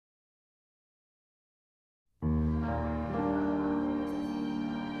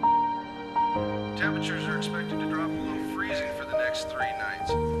Temperatures are expected to drop below freezing for the next 3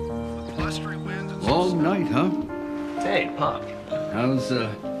 nights. With blustery winds and Long night, huh? Hey, Pop. How's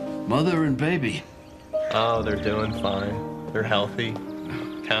mother and baby? Oh, they're doing fine. They're healthy.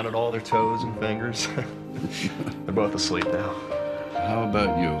 Counted all their toes and fingers. They're both asleep now. How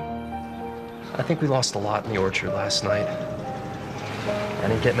about you? I think we lost a lot in the orchard last night. I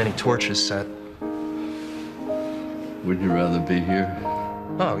didn't get many torches set. Wouldn't you rather be here?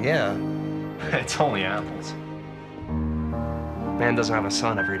 Oh, yeah. It's only apples. Man doesn't have a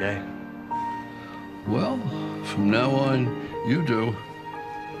son every day. Well, from now on, you do.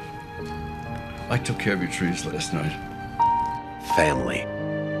 I took care of your trees last night. Family.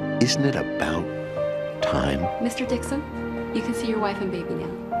 Isn't it about time? Mr. Dixon, you can see your wife and baby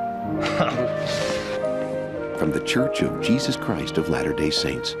now. From the Church of Jesus Christ of Latter-day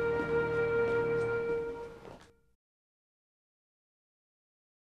Saints.